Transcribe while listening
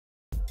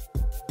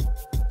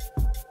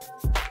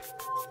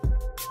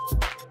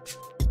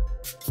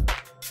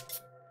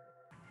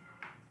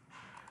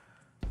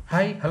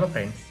Hi, hello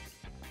friends.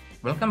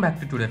 Welcome back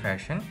to Today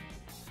Fashion.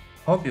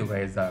 Hope you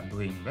guys are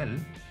doing well.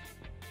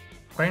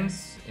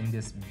 Friends, in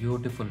this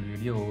beautiful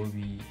video,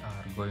 we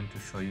are going to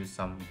show you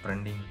some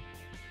trending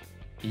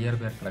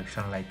earwear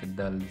collection like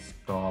dulls,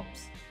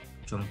 tops,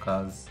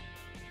 jhumkas,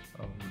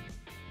 um,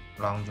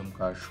 long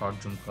jhumkas, short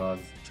jhumkas,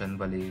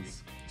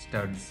 chandbalis,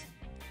 studs,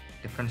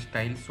 different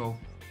styles of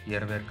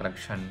earwear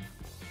collection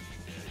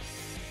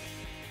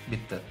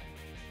with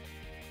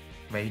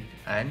weight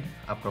and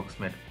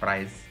approximate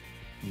price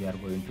we are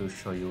going to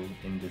show you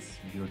in this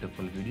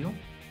beautiful video.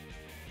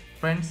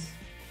 Friends,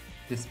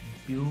 this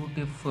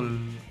beautiful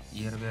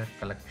earwear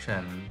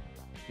collection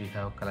we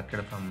have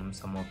collected from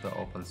some of the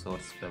open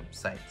source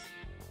websites.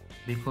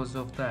 Because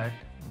of that,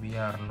 we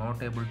are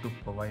not able to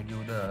provide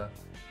you the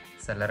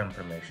seller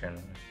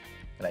information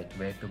like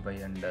where to buy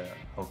and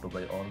how to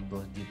buy. All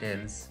those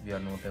details we are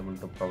not able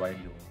to provide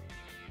you,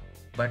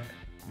 but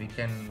we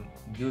can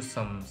give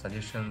some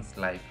suggestions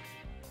like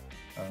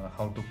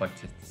how to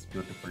purchase this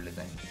beautiful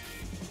designs.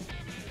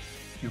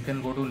 You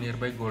can go to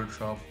nearby gold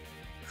shop,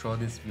 show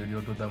this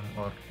video to them,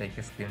 or take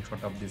a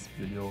screenshot of this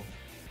video,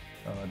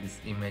 these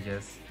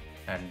images,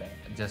 and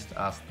just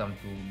ask them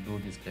to do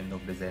this kind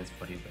of designs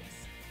for you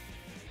guys.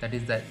 That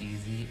is the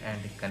easy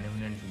and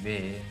convenient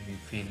way we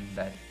feel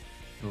that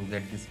to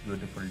get these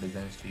beautiful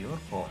designs to your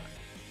home.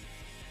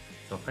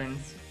 So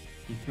friends,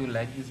 if you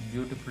like these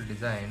beautiful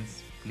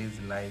designs, please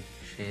like,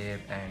 share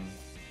and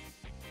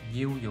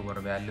give your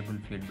valuable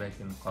feedback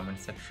in comment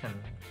section.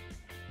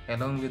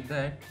 Along with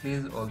that,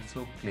 please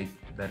also click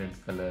the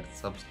red color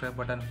subscribe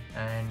button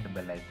and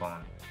bell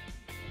icon.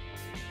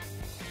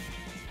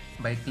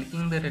 By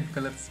clicking the red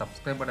color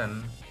subscribe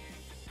button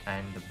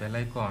and the bell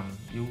icon,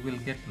 you will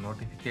get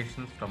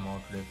notifications from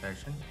our Today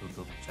Fashion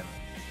YouTube channel.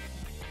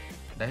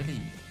 Daily,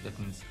 that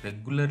means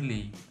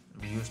regularly,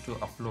 we used to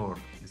upload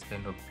this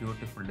kind of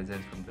beautiful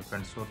designs from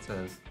different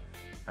sources,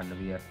 and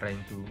we are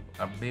trying to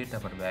update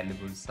our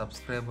valuable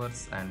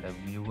subscribers and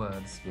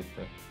viewers with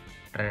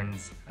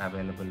trends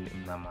available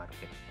in the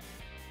market.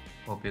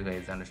 Hope you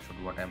guys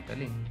understood what I'm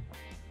telling.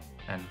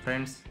 And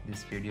friends,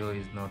 this video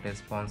is not a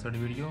sponsored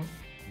video.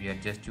 We are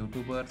just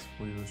YouTubers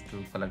who used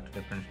to collect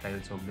different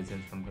styles of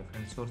designs from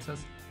different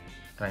sources,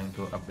 trying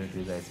to update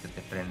you guys with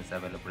the trends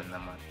available in the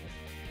market.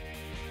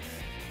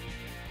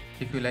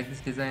 If you like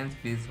these designs,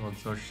 please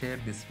also share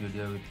this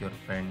video with your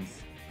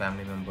friends,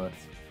 family members,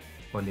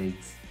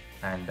 colleagues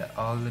and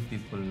all the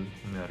people whom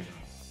you know,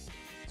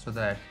 so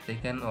that they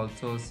can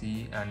also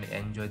see and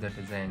enjoy the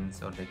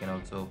designs, or they can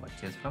also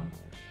purchase from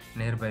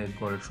nearby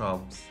gold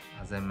shops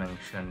as I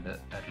mentioned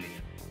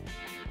earlier.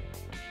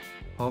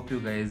 Hope you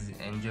guys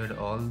enjoyed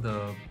all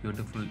the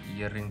beautiful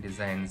earring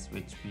designs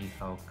which we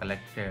have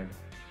collected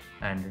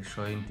and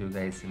showing to you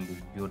guys in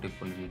this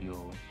beautiful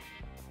video.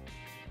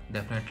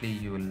 Definitely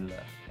you will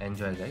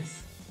enjoy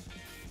guys.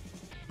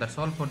 That's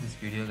all for this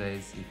video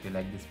guys. If you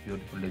like these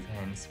beautiful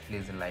designs,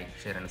 please like,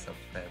 share and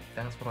subscribe.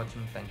 Thanks for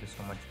watching. Thank you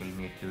so much. We'll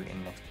meet you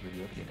in next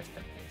video.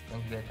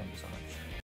 Thank you guys. Thank you so much.